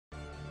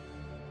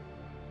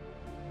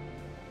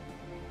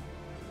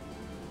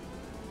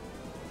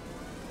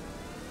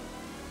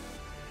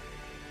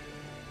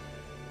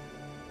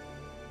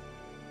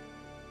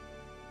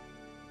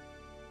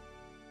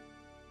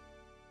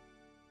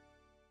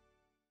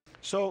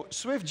So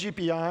SWIFT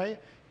GPI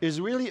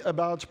is really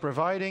about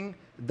providing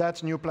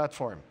that new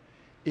platform.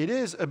 It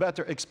is a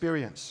better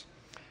experience.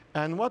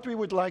 And what we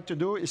would like to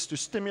do is to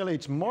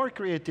stimulate more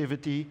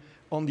creativity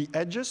on the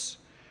edges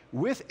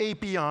with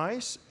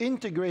APIs,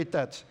 integrate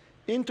that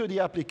into the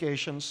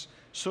applications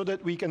so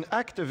that we can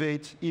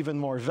activate even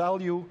more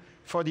value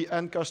for the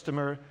end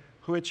customer,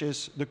 which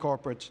is the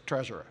corporate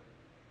treasurer.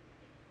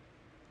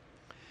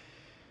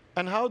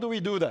 And how do we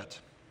do that?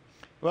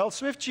 Well,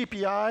 SWIFT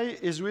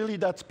GPI is really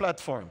that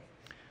platform.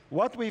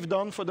 What we've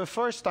done for the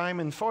first time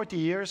in 40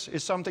 years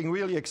is something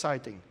really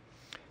exciting.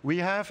 We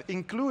have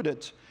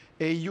included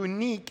a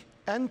unique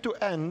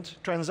end-to-end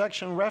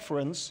transaction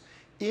reference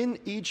in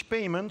each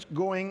payment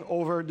going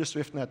over the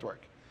SWIFT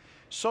network.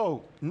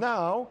 So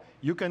now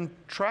you can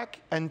track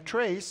and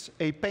trace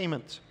a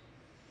payment.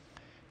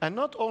 And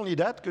not only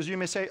that, because you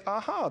may say,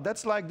 aha,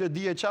 that's like the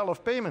DHL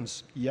of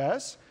payments.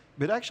 Yes,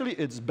 but actually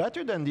it's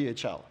better than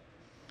DHL.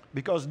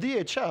 Because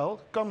DHL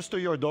comes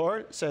to your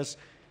door, says,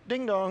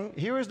 ding dong,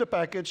 here is the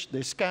package,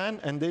 they scan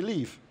and they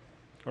leave,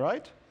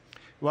 right?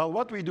 Well,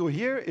 what we do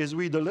here is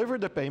we deliver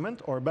the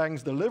payment, or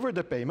banks deliver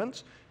the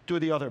payment to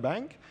the other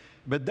bank,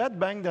 but that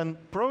bank then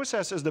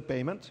processes the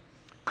payment,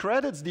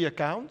 credits the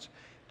account,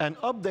 and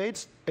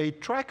updates a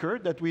tracker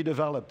that we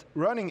developed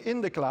running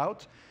in the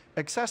cloud,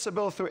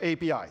 accessible through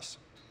APIs.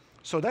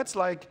 So that's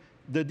like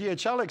the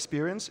DHL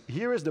experience.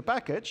 Here is the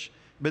package,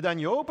 but then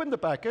you open the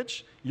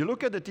package, you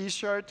look at the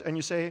T-shirt, and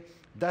you say,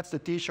 that's the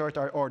T-shirt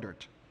I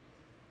ordered.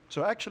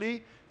 So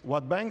actually,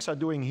 what banks are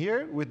doing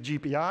here with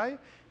GPI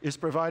is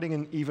providing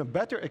an even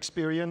better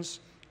experience,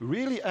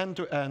 really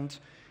end-to-end,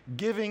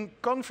 giving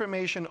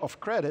confirmation of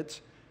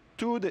credit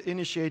to the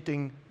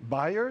initiating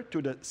buyer,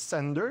 to the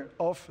sender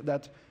of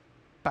that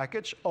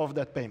package, of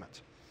that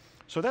payment.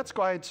 So that's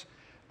quite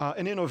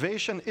an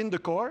innovation in the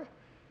core.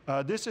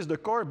 This is the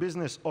core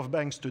business of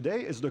banks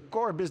today. It's the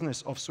core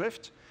business of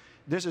SWIFT.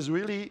 This is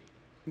really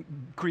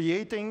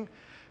creating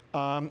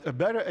a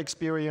better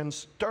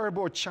experience,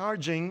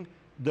 turbocharging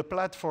the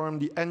platform,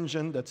 the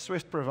engine that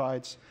SWIFT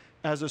provides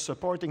as a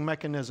supporting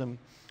mechanism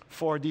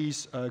for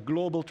these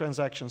global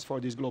transactions, for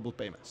these global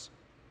payments.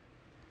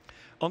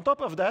 On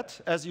top of that,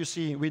 as you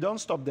see, we don't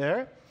stop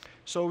there.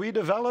 So we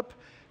develop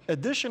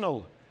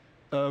additional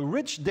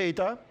rich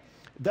data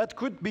that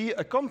could be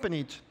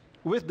accompanied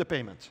with the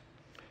payment.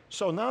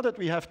 So now that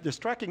we have this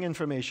tracking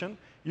information,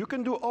 you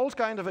can do all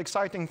kinds of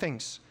exciting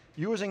things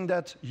using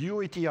that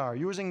UETR,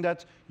 using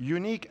that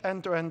unique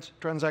end-to-end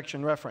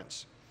transaction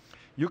reference.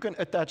 You can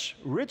attach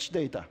rich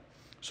data,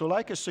 so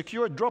like a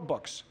secure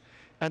Dropbox.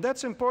 And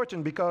that's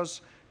important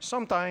because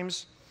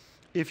sometimes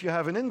if you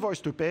have an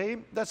invoice to pay,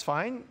 that's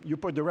fine. You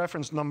put the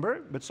reference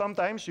number, but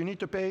sometimes you need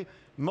to pay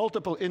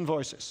multiple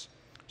invoices.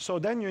 So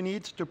then you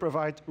need to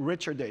provide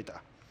richer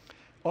data.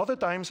 Other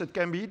times it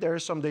can be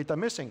there's some data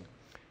missing.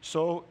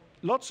 So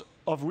lots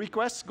of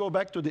requests go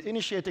back to the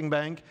initiating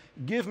bank,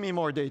 give me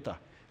more data.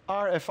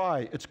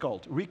 RFI, it's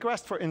called,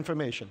 request for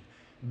information.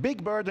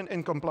 Big burden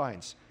in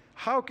compliance.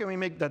 How can we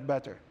make that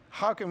better?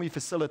 How can we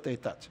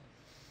facilitate that?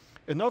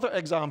 Another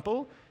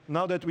example,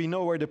 now that we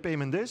know where the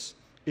payment is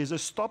a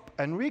stop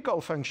and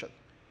recall function.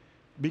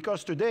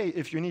 Because today,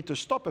 if you need to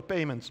stop a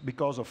payment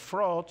because of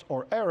fraud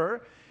or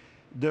error,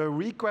 the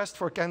request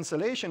for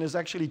cancellation is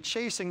actually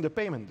chasing the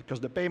payment because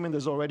the payment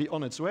is already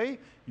on its way.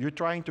 You're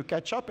trying to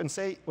catch up and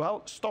say,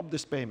 well, stop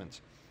this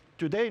payment.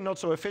 Today, not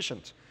so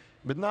efficient.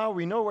 But now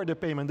we know where the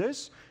payment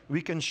is.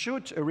 We can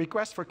shoot a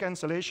request for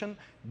cancellation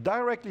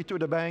directly to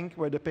the bank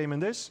where the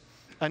payment is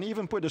and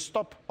even put a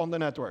stop on the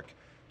network.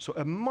 So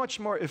a much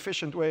more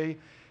efficient way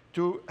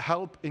to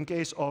help in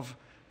case of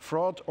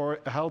fraud or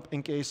help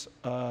in case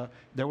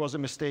there was a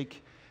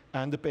mistake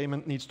and the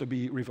payment needs to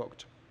be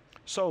revoked.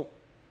 So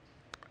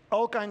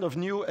all kind of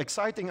new,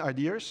 exciting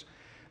ideas.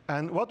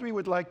 And what we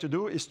would like to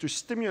do is to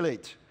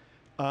stimulate,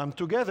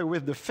 together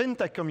with the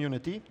FinTech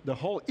community, the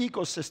whole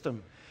ecosystem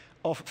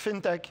of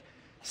FinTech,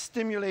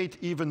 stimulate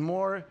even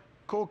more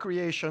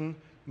co-creation,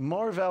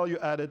 more value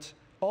added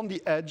on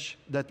the edge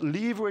that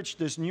leverage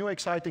this new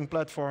exciting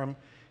platform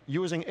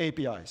using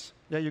APIs.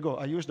 There you go.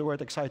 I used the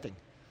word exciting.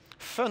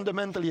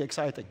 Fundamentally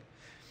exciting.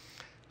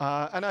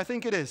 And I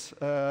think it is.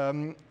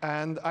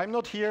 And I'm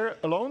not here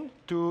alone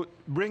to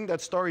bring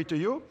that story to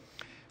you.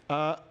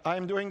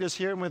 I'm doing this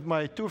here with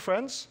my two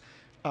friends,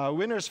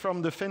 winners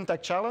from the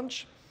FinTech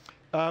Challenge,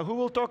 who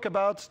will talk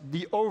about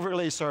the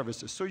overlay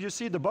services. So you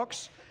see the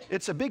box.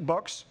 It's a big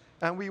box.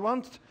 And we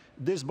want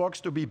this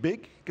box to be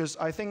big, because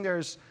I think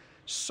there's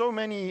so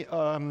many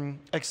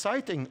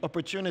exciting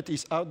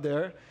opportunities out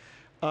there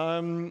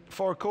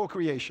for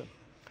co-creation.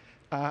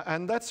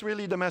 And that's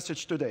really the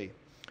message today.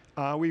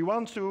 We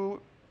want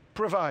to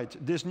provide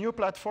this new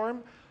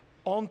platform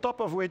on top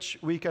of which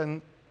we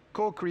can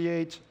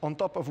co-create, on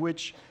top of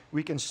which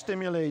we can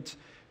stimulate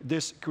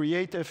this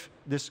creative,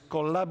 this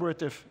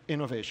collaborative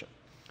innovation.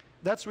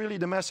 That's really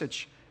the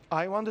message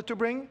I wanted to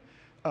bring.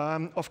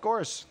 Of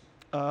course,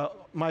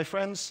 my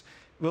friends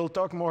will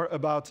talk more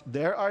about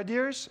their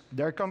ideas,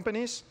 their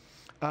companies.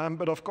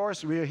 But of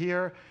course, we're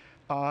here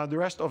the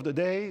rest of the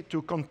day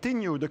to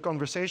continue the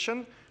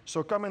conversation.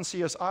 So come and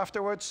see us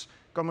afterwards.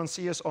 Come and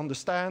see us on the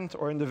stand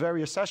or in the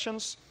various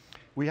sessions.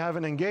 We have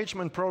an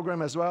engagement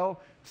program as well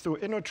through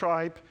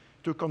Innotribe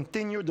to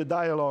continue the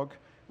dialogue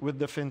with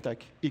the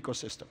FinTech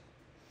ecosystem.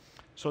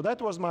 So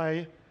that was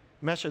my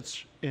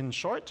message in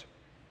short.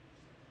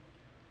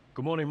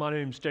 Good morning, my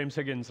name's James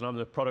Higgins and I'm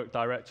the Product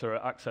Director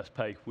at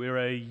AccessPay. We're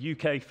a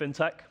UK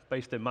FinTech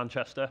based in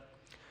Manchester,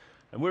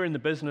 and we're in the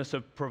business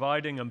of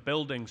providing and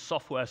building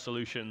software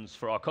solutions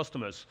for our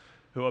customers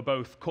who are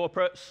both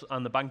corporates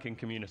and the banking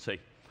community.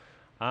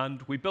 And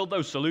we build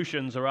those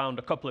solutions around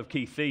a couple of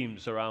key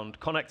themes around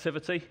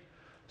connectivity,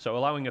 so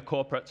allowing a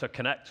corporate to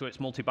connect to its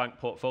multi-bank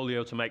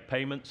portfolio to make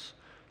payments,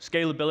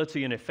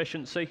 scalability and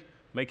efficiency,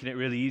 making it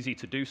really easy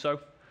to do so,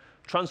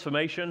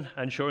 transformation,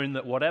 ensuring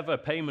that whatever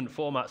payment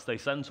formats they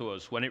send to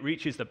us, when it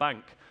reaches the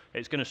bank,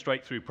 it's going to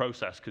straight through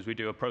process because we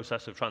do a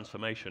process of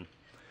transformation.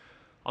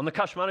 On the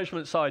cash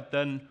management side,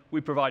 then,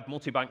 we provide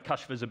multi-bank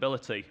cash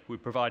visibility. We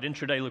provide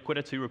intraday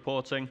liquidity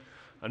reporting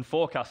and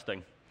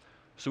forecasting.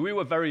 So we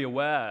were very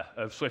aware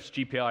of Swift's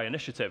GPI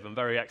initiative and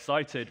very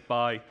excited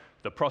by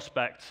the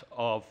prospect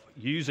of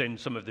using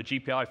some of the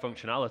GPI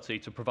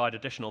functionality to provide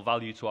additional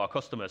value to our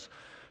customers.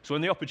 So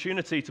when the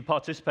opportunity to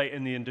participate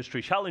in the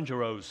industry challenge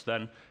arose,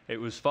 then it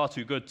was far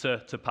too good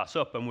to pass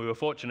up, and we were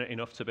fortunate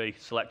enough to be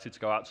selected to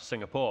go out to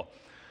Singapore.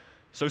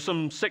 So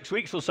some 6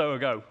 weeks or so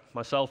ago,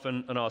 myself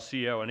and our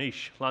CEO,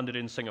 Anish, landed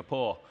in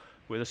Singapore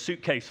with a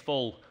suitcase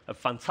full of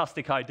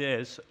fantastic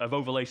ideas of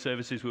overlay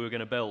services we were going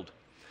to build.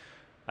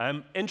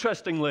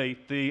 Interestingly,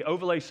 the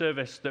overlay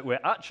service that we're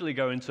actually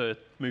going to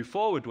move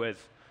forward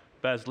with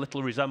bears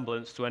little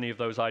resemblance to any of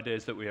those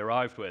ideas that we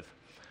arrived with.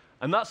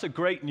 And that's a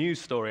great news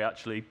story,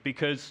 actually,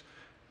 because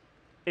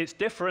it's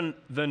different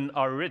than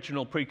our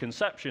original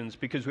preconceptions,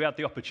 because we had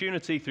the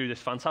opportunity through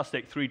this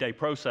fantastic 3-day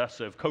process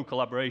of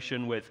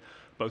co-collaboration with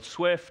both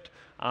Swift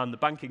and the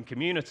banking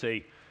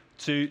community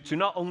to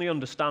not only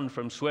understand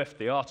from Swift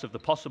the art of the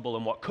possible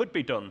and what could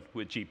be done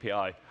with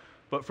GPI,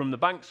 but from the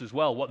banks as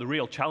well, what the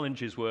real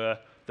challenges were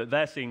that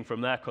they're seeing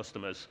from their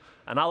customers.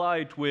 And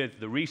allied with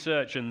the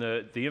research and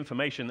the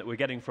information that we're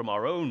getting from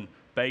our own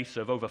base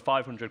of over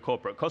 500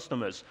 corporate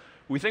customers,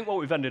 we think what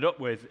we've ended up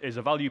with is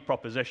a value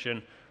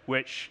proposition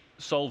which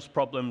solves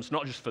problems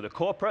not just for the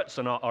corporates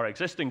and our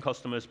existing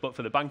customers, but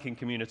for the banking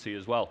community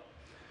as well.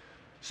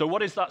 So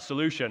what is that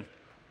solution?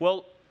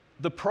 Well,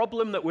 the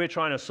problem that we're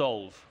trying to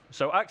solve,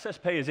 so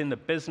AccessPay is in the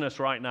business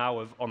right now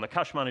of, on the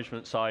cash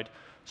management side,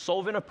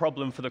 solving a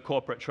problem for the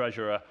corporate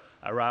treasurer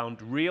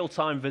around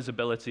real-time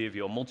visibility of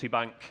your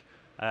multi-bank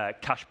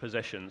cash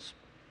positions.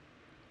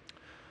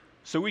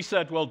 So we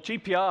said, well,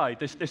 GPI,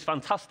 this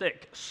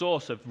fantastic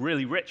source of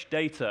really rich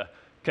data,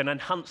 can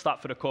enhance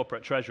that for the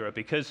corporate treasurer,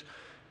 because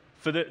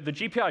for the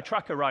GPI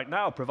tracker right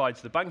now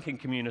provides the banking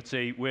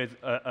community with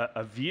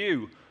a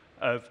view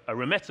of a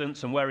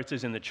remittance and where it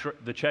is in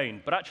the chain.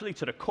 But actually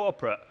to the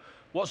corporate,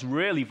 what's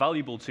really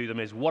valuable to them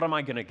is, what am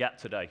I going to get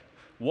today?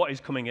 What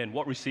is coming in?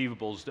 What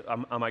receivables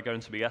am I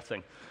going to be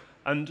getting?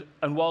 And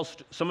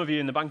whilst some of you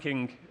in the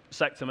banking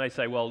sector may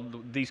say, well,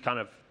 these kind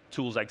of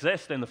tools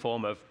exist in the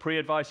form of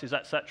pre-advices,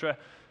 etc.,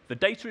 the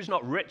data is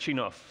not rich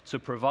enough to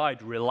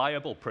provide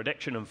reliable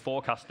prediction and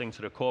forecasting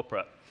to the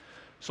corporate.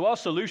 So our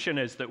solution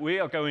is that we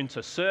are going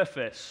to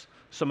surface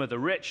some of the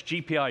rich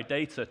GPI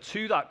data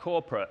to that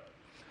corporate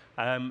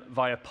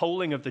via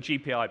polling of the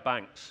GPI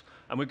banks,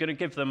 and we're going to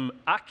give them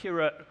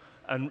accurate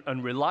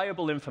and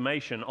reliable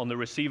information on the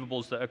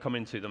receivables that are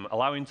coming to them,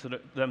 allowing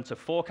them to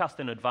forecast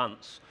in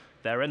advance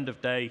their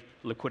end-of-day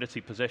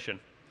liquidity position.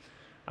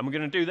 And we're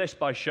going to do this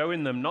by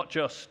showing them not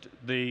just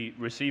the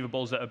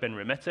receivables that have been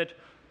remitted,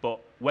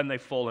 but when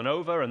they've fallen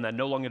over and they're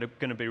no longer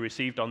going to be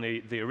received on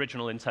the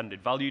original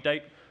intended value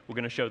date. We're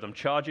going to show them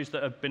charges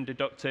that have been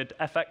deducted,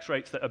 FX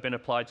rates that have been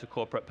applied to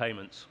corporate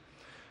payments.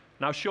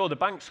 Now, sure, the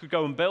banks could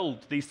go and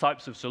build these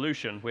types of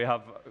solutions,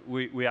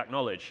 we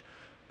acknowledge.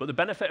 But the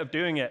benefit of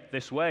doing it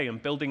this way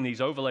and building these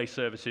overlay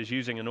services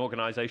using an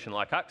organization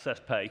like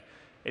AccessPay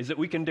is that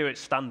we can do it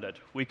standard.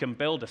 We can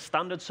build a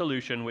standard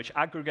solution which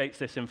aggregates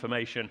this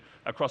information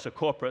across a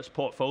corporate's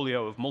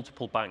portfolio of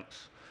multiple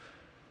banks.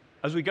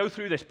 As we go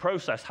through this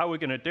process, how we're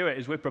going to do it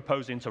is we're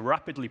proposing to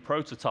rapidly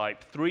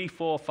prototype 3,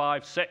 4,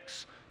 5,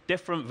 6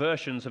 different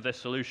versions of this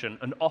solution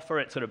and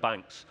offer it to the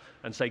banks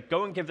and say,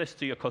 go and give this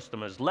to your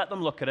customers, let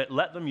them look at it,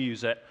 let them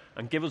use it,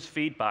 and give us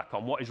feedback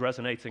on what is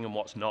resonating and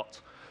what's not.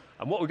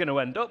 And what we're going to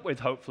end up with,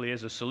 hopefully,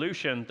 is a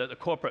solution that the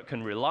corporate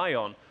can rely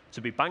on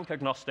to be bank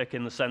agnostic,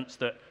 in the sense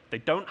that they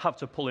don't have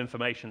to pull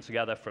information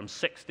together from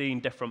 16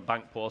 different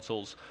bank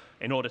portals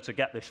in order to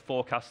get this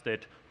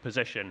forecasted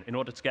position, in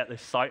order to get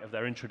this sight of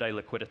their intraday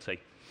liquidity.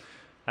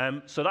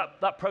 So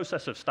that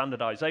process of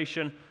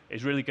standardization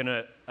is really going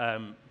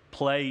to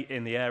play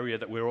in the area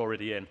that we're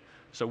already in.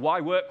 So why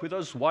work with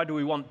us? Why do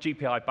we want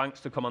GPI banks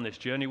to come on this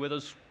journey with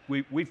us?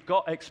 We've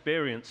got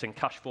experience in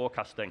cash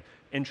forecasting,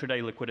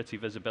 intraday liquidity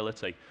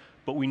visibility,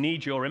 but we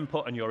need your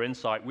input and your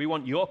insight. We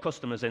want your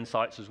customers'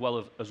 insights as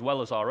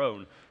well as our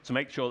own to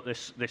make sure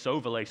that this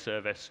overlay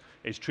service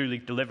is truly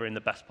delivering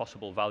the best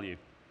possible value.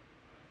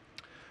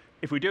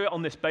 If we do it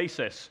on this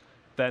basis,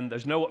 then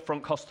there's no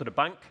upfront cost to the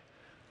bank.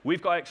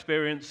 We've got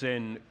experience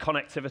in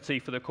connectivity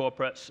for the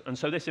corporates, and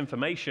so this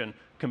information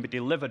can be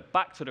delivered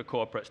back to the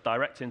corporates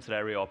direct into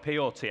their ERP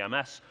or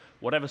TMS,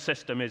 whatever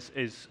system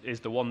is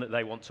the one that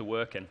they want to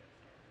work in.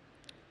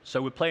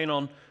 So we're playing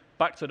on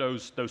back to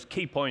those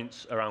key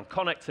points around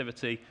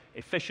connectivity,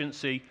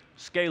 efficiency,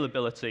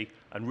 scalability,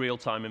 and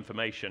real-time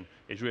information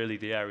is really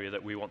the area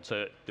that we want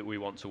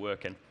to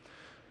work in.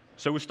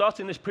 So we're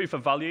starting this proof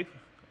of value,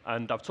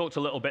 and I've talked a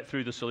little bit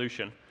through the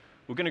solution.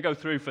 We're going to go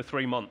through for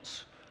 3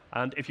 months.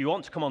 And if you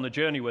want to come on the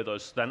journey with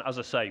us, then as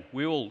I say,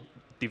 we will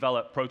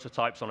develop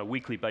prototypes on a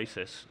weekly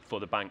basis for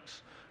the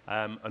banks.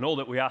 And all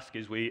that we ask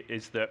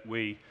is that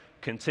we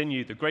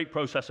continue the great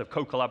process of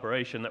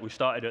co-collaboration that we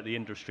started at the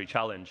Industry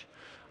Challenge,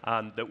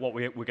 and that what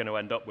we're going to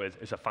end up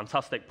with is a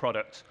fantastic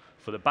product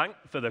for the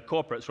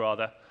corporates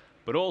rather,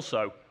 but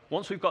also,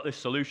 once we've got this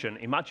solution,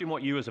 imagine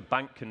what you as a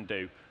bank can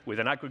do with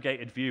an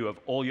aggregated view of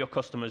all your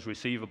customers'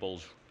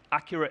 receivables,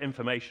 accurate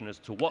information as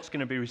to what's going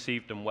to be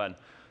received and when.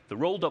 The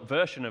rolled up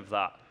version of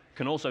that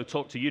can also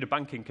talk to you, the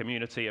banking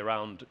community,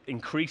 around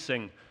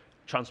increasing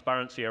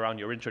transparency around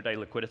your intraday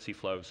liquidity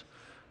flows.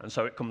 And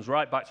so it comes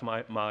right back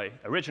to my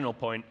original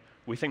point.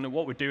 We think that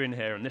what we're doing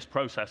here in this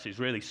process is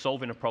really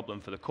solving a problem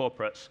for the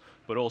corporates,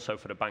 but also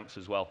for the banks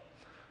as well.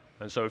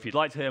 And so if you'd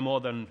like to hear more,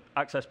 then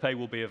AccessPay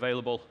will be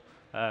available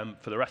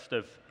for the rest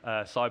of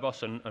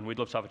Sibos, and we'd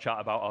love to have a chat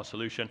about our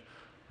solution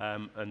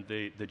and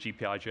the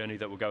GPI journey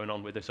that we're going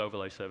on with this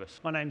overlay service.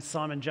 My name's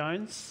Simon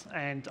Jones,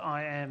 and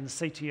I am the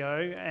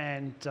CTO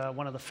and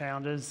one of the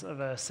founders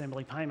of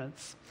Assembly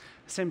Payments.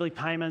 Assembly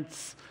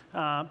Payments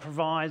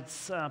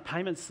provides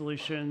payment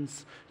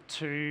solutions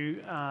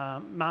to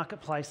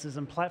marketplaces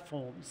and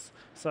platforms.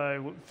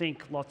 So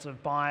think lots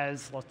of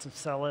buyers, lots of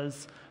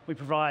sellers. We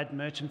provide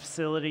merchant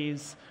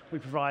facilities. We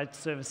provide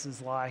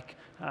services like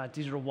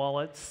digital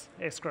wallets,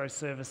 escrow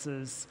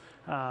services,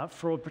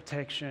 fraud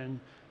protection,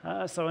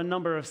 so a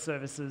number of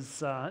services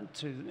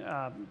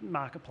to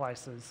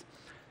marketplaces.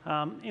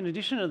 In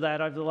addition to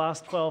that, over the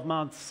last 12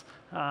 months,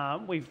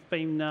 we've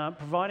been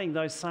providing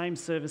those same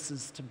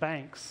services to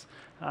banks.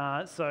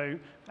 So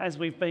as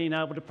we've been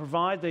able to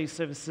provide these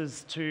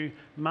services to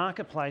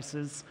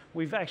marketplaces,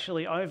 we've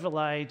actually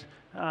overlaid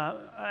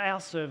our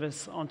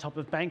service on top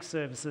of bank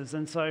services.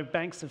 And so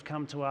banks have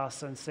come to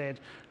us and said,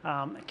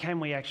 can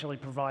we actually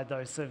provide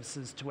those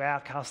services to our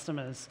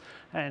customers?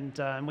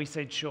 And we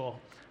said, sure.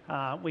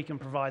 We can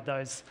provide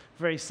those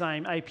very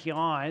same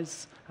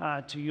APIs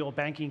to your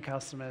banking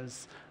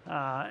customers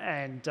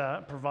and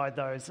provide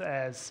those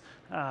as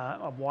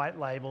a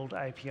white-labeled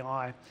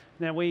API.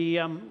 Now, we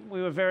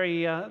were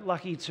very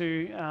lucky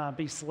to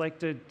be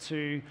selected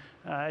to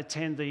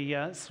attend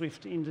the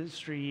SWIFT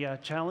Industry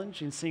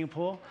Challenge in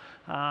Singapore.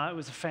 It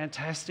was a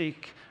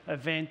fantastic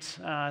event,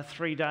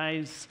 3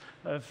 days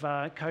of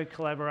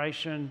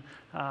co-collaboration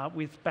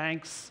with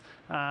banks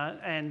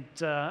and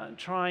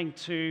trying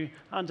to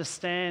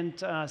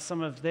understand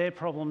some of their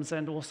problems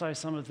and also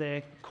some of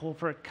their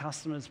corporate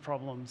customers'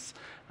 problems.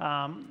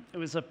 It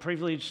was a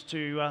privilege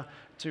to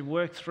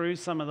work through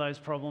some of those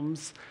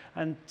problems,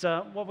 and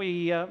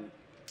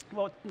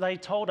what they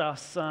told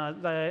us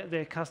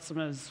their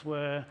customers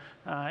were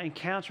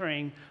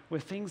encountering were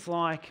things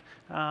like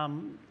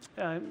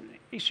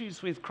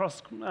issues with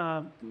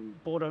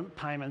cross-border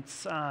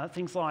payments,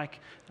 things like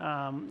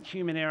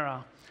human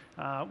error,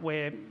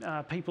 where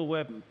people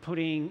were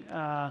putting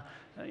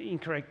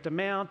incorrect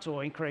amount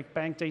or incorrect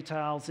bank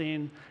details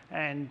in,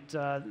 and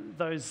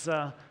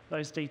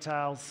those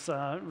details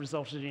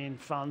resulted in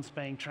funds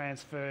being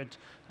transferred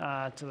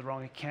to the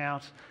wrong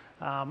account.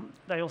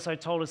 They also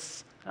told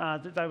us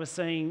that they were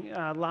seeing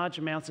large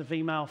amounts of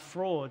email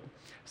fraud.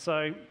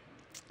 So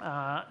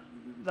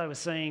they were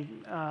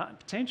seeing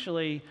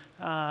potentially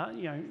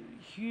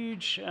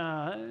huge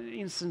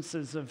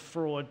instances of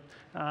fraud.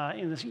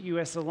 In the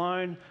US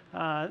alone,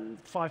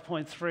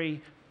 $5.3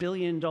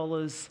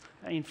 billion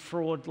in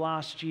fraud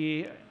last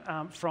year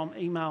from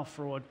email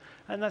fraud.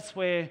 And that's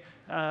where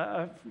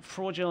a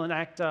fraudulent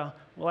actor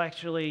will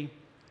actually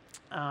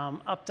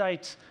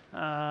update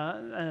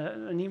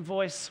an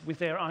invoice with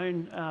their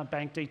own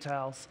bank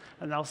details,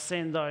 and they'll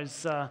send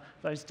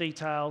those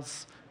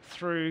details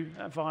through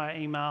via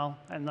email,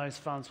 and those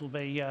funds will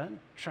be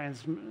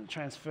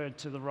transferred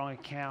to the wrong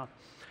account.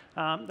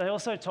 They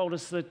also told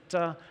us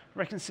that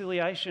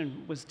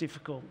reconciliation was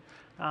difficult.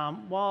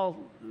 While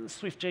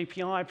SWIFT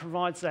GPI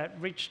provides that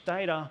rich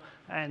data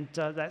and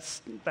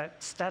that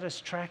status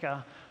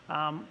tracker,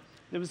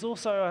 there was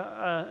also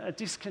a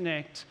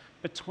disconnect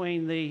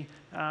between the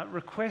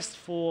request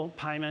for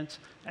payment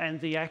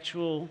and the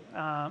actual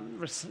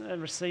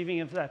receiving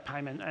of that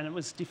payment, and it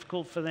was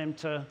difficult for them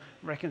to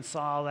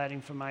reconcile that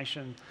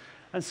information.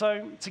 And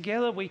so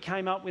together we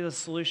came up with a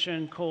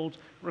solution called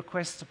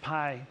Request to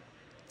Pay.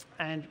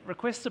 And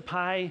Request to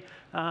Pay,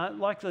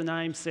 like the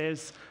name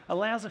says,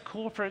 allows a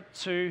corporate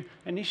to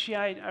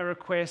initiate a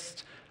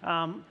request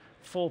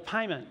for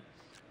payment.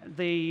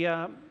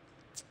 The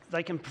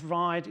They can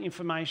provide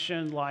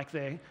information like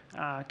their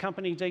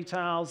company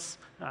details,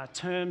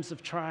 terms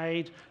of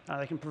trade.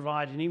 They can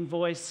provide an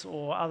invoice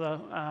or other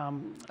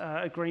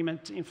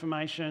agreement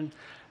information.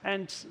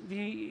 And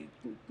the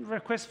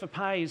request for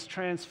pay is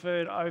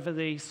transferred over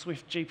the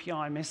SWIFT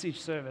GPI message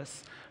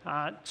service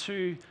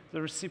to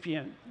the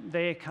recipient,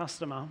 their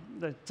customer,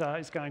 that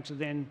is going to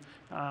then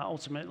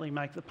ultimately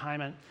make the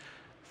payment.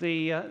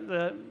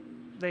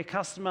 Their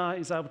customer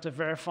is able to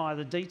verify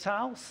the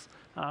details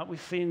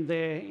within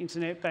their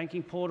internet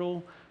banking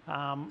portal.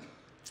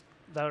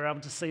 They were able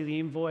to see the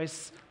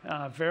invoice,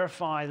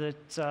 verify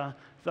that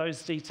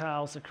those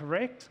details are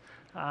correct,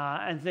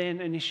 and then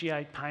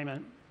initiate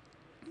payment.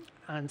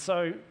 And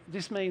so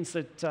this means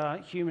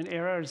that human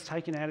error is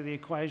taken out of the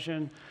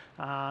equation.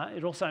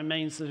 It also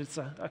means that it's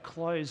a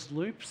closed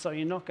loop, so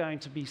you're not going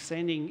to be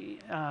sending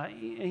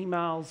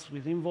emails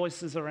with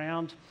invoices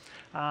around.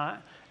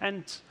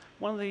 And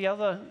one of the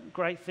other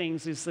great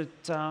things is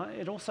that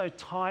it also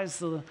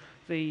ties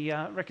the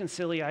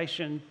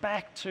reconciliation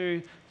back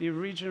to the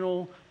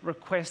original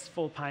request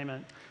for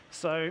payment.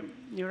 So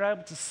you're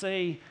able to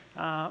see,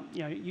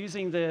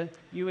 using the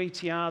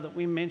UETR that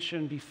we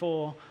mentioned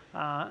before,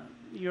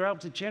 you're able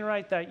to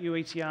generate that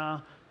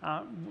UETR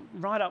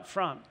right up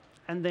front,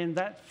 and then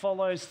that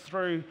follows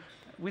through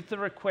with the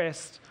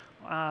request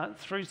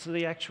through to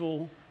the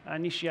actual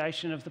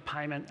initiation of the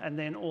payment, and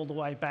then all the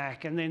way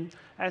back. And then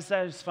as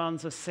those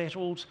funds are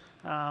settled,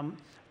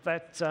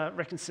 that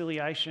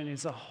reconciliation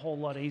is a whole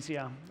lot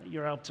easier.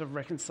 You're able to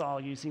reconcile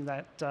using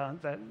that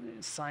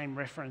same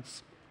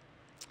reference.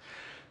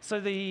 So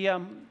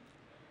the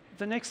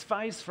next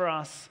phase for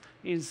us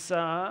is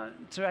to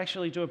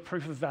actually do a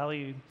proof of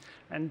value.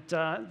 And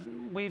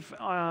we've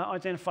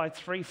identified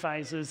 3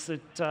 phases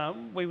that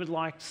we would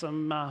like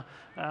some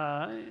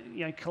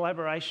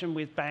collaboration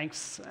with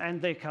banks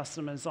and their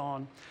customers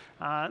on.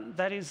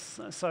 That is,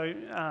 so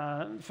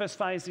the first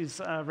phase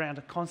is around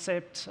a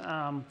concept.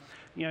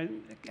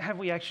 Have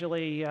we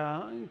actually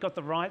got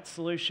the right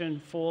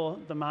solution for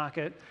the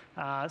market?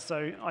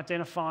 So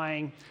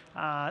identifying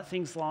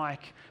things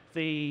like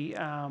the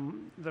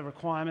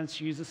requirements,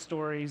 user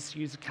stories,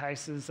 user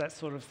cases, that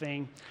sort of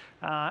thing.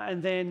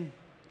 And then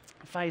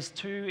phase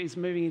 2 is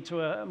moving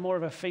into more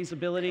of a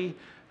feasibility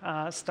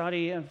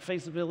study and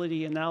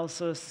feasibility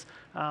analysis.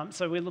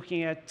 So we're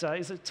looking at,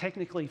 is it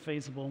technically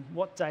feasible?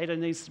 What data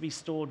needs to be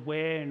stored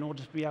where in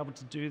order to be able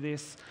to do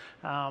this?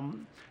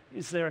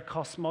 Is there a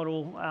cost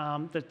model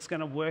that's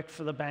going to work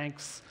for the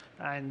banks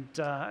and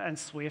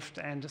SWIFT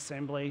and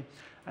Assembly?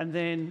 And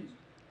then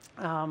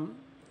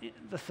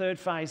the third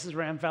phase is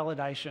around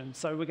validation.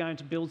 So we're going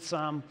to build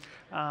some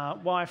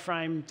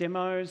wireframe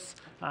demos,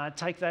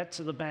 take that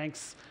to the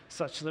banks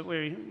such that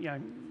we're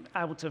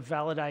able to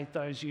validate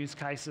those use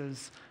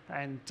cases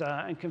and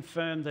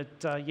confirm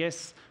that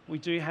yes, we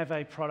do have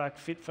a product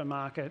fit for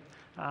market,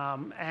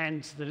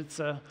 and that it's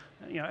a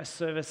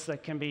service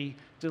that can be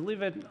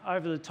delivered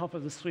over the top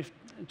of the SWIFT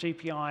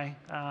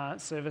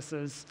GPI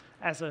services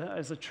as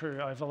a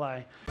true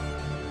overlay.